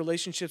didn't have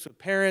relationships with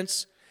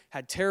parents,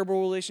 had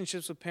terrible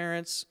relationships with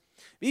parents.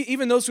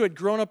 Even those who had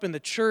grown up in the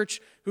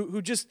church,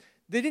 who just,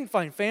 they didn't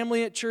find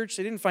family at church,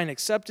 they didn't find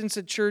acceptance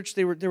at church.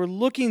 They were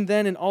looking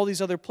then in all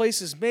these other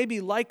places,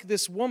 maybe like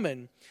this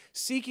woman,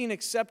 seeking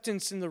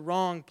acceptance in the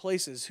wrong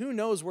places. Who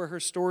knows where her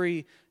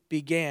story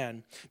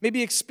began?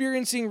 Maybe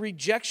experiencing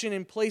rejection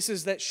in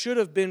places that should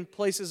have been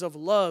places of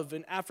love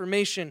and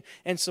affirmation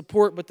and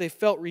support, but they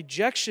felt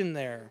rejection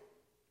there,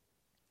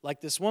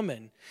 like this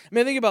woman. I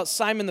mean, think about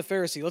Simon the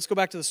Pharisee. Let's go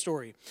back to the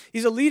story.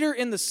 He's a leader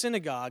in the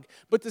synagogue,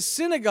 but the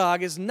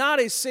synagogue is not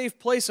a safe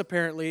place,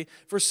 apparently,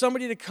 for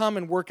somebody to come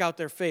and work out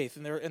their faith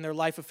and their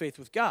life of faith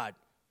with God.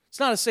 It's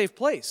not a safe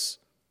place.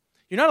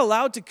 You're not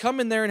allowed to come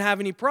in there and have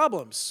any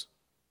problems,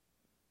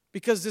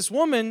 because this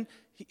woman,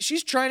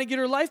 she's trying to get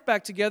her life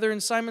back together,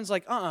 and Simon's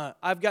like,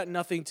 I've got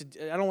nothing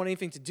to, I don't want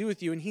anything to do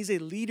with you, and he's a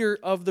leader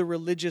of the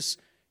religious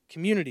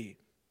community.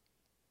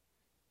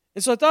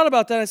 And so I thought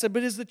about that, and I said,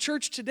 but is the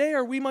church today,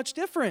 are we much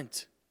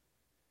different?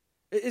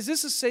 Is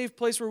this a safe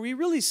place where we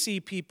really see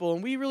people,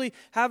 and we really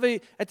have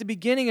at the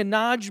beginning, a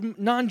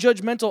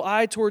non-judgmental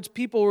eye towards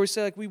people, where we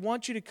say, like, we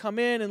want you to come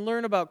in and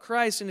learn about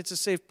Christ, and it's a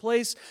safe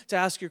place to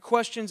ask your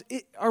questions?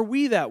 Are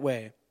we that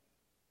way?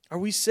 Are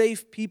we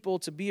safe people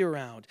to be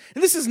around?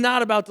 And this is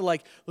not about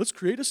let's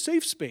create a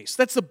safe space.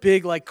 That's the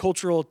big,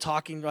 cultural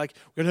talking, we're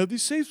going to have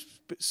these safe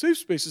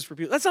spaces for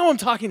people. That's not what I'm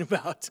talking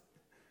about.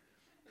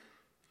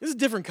 This is a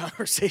different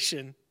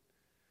conversation.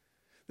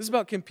 This is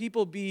about, can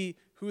people be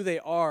who they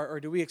are,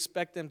 or do we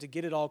expect them to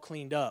get it all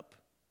cleaned up,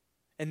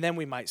 and then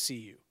we might see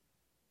you?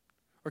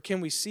 Or can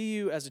we see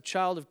you as a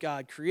child of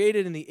God,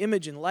 created in the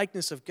image and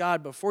likeness of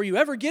God, before you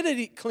ever get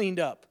it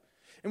cleaned up?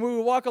 And we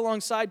will walk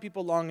alongside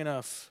people long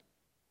enough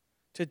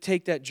to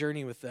take that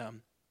journey with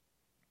them.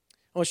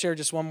 I want to share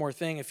just one more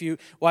thing.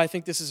 Why I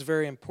think this is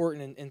very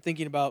important in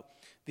thinking about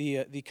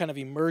the kind of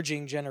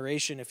emerging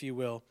generation, if you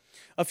will.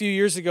 A few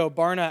years ago,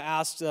 Barna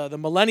asked the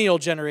millennial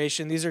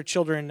generation, these are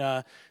children,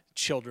 there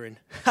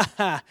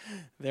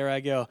I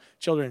go,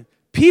 children,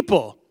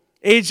 people,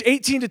 age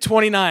 18 to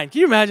 29. Can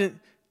you imagine?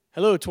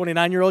 Hello,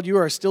 29-year-old, you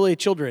are still a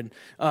children.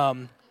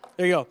 There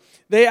you go.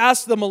 They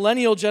asked the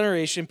millennial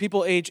generation,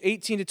 people age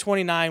 18 to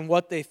 29,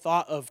 what they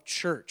thought of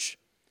church.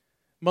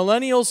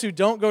 Millennials who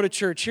don't go to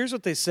church, here's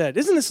what they said.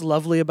 Isn't this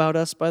lovely about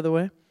us, by the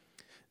way?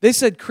 They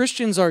said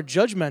Christians are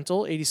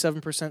judgmental,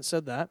 87%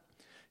 said that.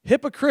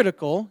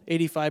 Hypocritical,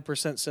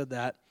 85% said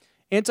that.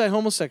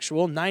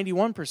 Anti-homosexual,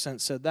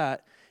 91% said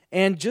that.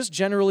 And just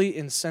generally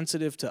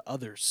insensitive to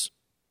others.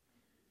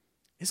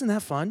 Isn't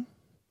that fun?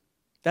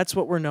 That's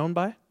what we're known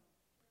by?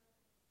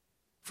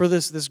 For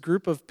this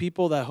group of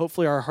people that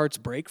hopefully our hearts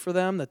break for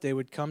them, that they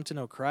would come to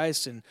know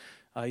Christ. And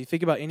you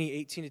think about any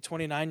 18 to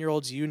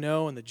 29-year-olds you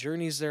know, and the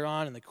journeys they're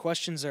on and the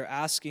questions they're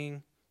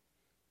asking.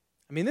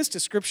 I mean, this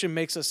description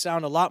makes us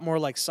sound a lot more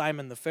like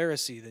Simon the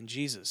Pharisee than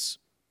Jesus.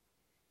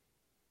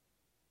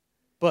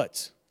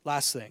 But,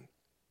 last thing,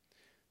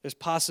 there's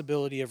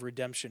possibility of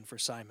redemption for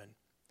Simon.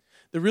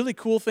 The really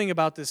cool thing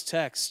about this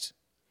text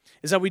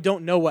is that we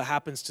don't know what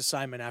happens to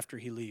Simon after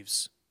he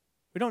leaves.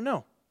 We don't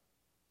know.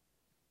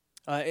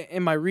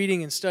 In my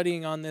reading and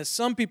studying on this,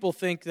 some people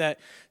think that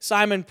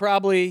Simon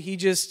probably, he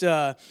just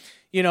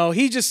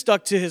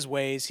stuck to his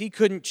ways. He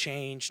couldn't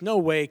change. No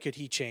way could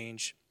he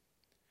change.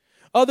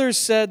 Others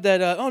said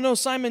that, oh no,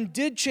 Simon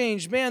did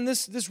change. Man,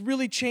 this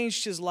really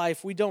changed his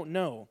life. We don't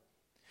know.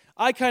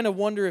 I kind of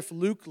wonder if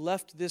Luke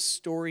left this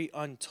story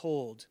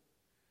untold,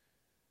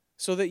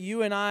 so that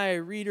you and I,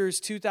 readers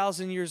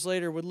 2,000 years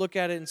later, would look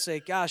at it and say,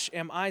 gosh,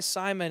 am I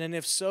Simon? And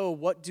if so,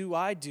 what do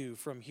I do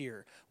from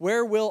here?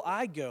 Where will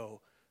I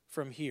go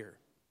from here?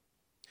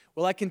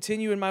 Will I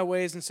continue in my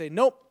ways and say,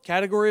 nope,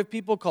 category of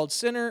people called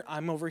sinner,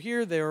 I'm over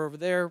here, they're over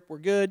there, we're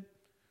good?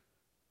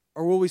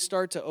 Or will we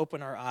start to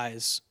open our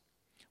eyes?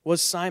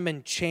 Was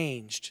Simon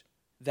changed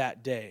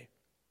that day?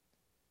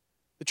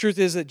 The truth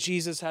is that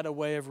Jesus had a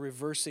way of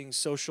reversing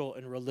social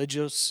and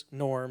religious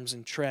norms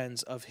and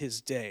trends of his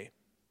day.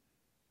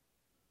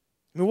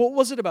 I mean, what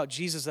was it about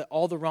Jesus that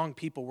all the wrong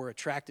people were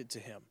attracted to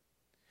him?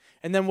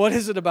 And then what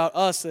is it about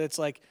us that it's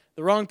like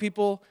the wrong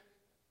people,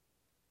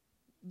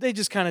 they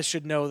just kind of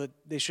should know that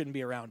they shouldn't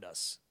be around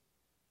us?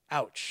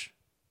 Ouch.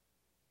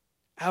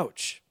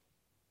 Ouch.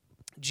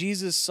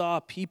 Jesus saw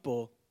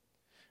people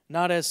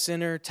not as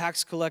sinner,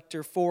 tax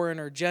collector,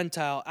 foreigner,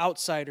 Gentile,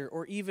 outsider,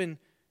 or even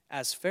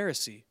as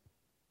Pharisee.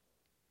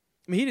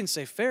 I mean, he didn't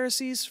say,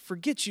 Pharisees,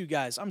 forget you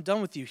guys, I'm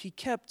done with you. He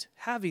kept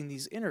having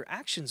these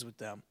interactions with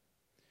them.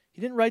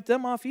 He didn't write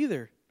them off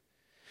either.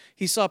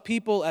 He saw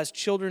people as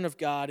children of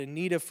God in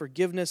need of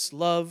forgiveness,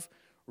 love,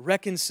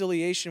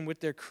 reconciliation with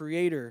their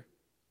Creator,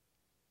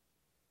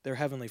 their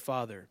Heavenly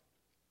Father.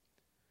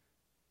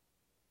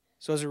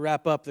 So as we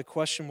wrap up, the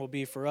question will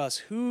be for us,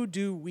 who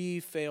do we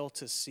fail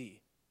to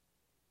see?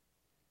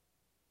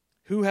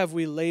 Who have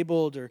we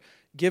labeled or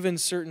given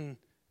certain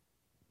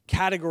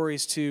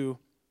categories to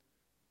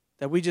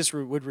that we just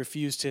would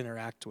refuse to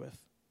interact with?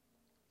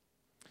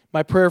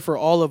 My prayer for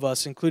all of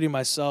us, including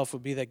myself,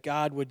 would be that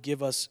God would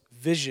give us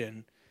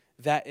vision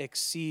that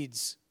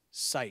exceeds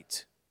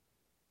sight.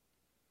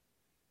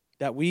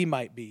 That we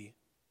might be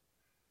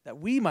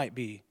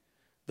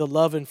the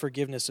love and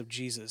forgiveness of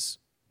Jesus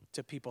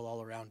to people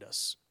all around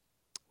us.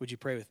 Would you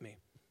pray with me?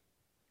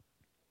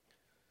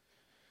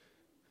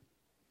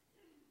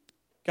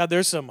 God,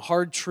 there's some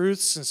hard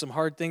truths and some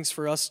hard things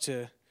for us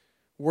to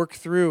work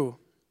through.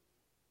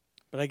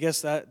 But I guess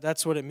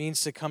that's what it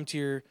means to come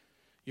to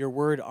your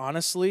word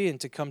honestly and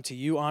to come to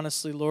you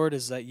honestly, Lord,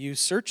 is that you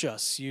search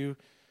us. You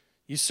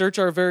search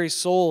our very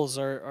souls,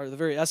 the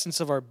very essence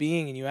of our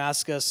being, and you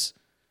ask us,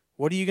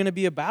 what are you going to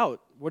be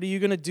about? What are you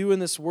going to do in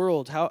this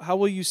world? How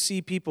will you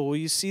see people? Will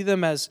you see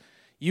them as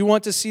you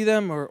want to see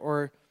them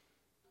or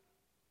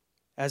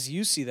as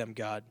you see them,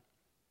 God?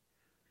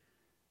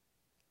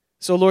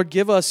 So, Lord,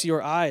 give us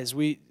your eyes.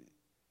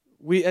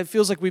 It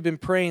feels like we've been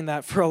praying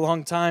that for a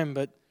long time,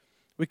 but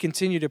we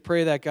continue to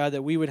pray that, God,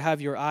 that we would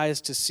have your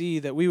eyes to see,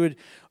 that we would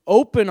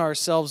open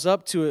ourselves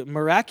up to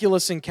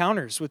miraculous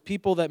encounters with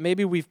people that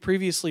maybe we've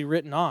previously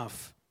written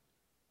off.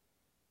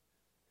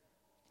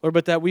 Lord,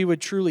 but that we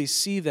would truly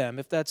see them,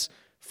 if that's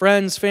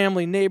friends,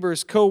 family,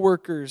 neighbors,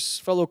 co-workers,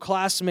 fellow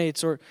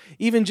classmates, or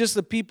even just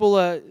the people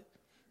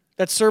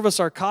that serve us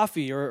our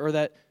coffee or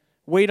that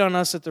wait on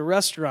us at the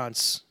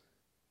restaurants,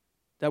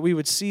 that we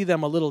would see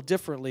them a little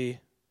differently.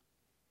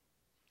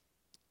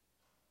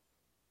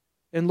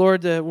 And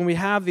Lord, when we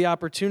have the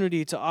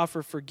opportunity to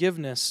offer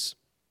forgiveness,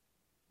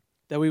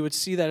 that we would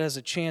see that as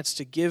a chance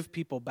to give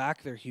people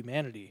back their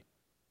humanity.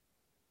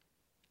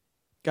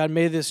 God,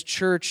 may this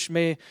church,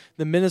 may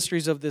the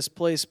ministries of this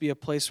place be a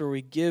place where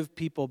we give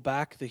people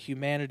back the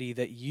humanity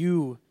that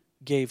you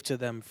gave to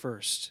them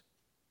first.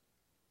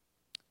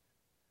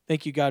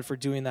 Thank you, God, for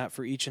doing that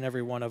for each and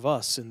every one of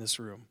us in this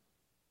room.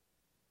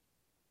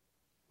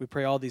 We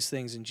pray all these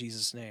things in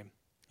Jesus' name.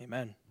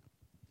 Amen.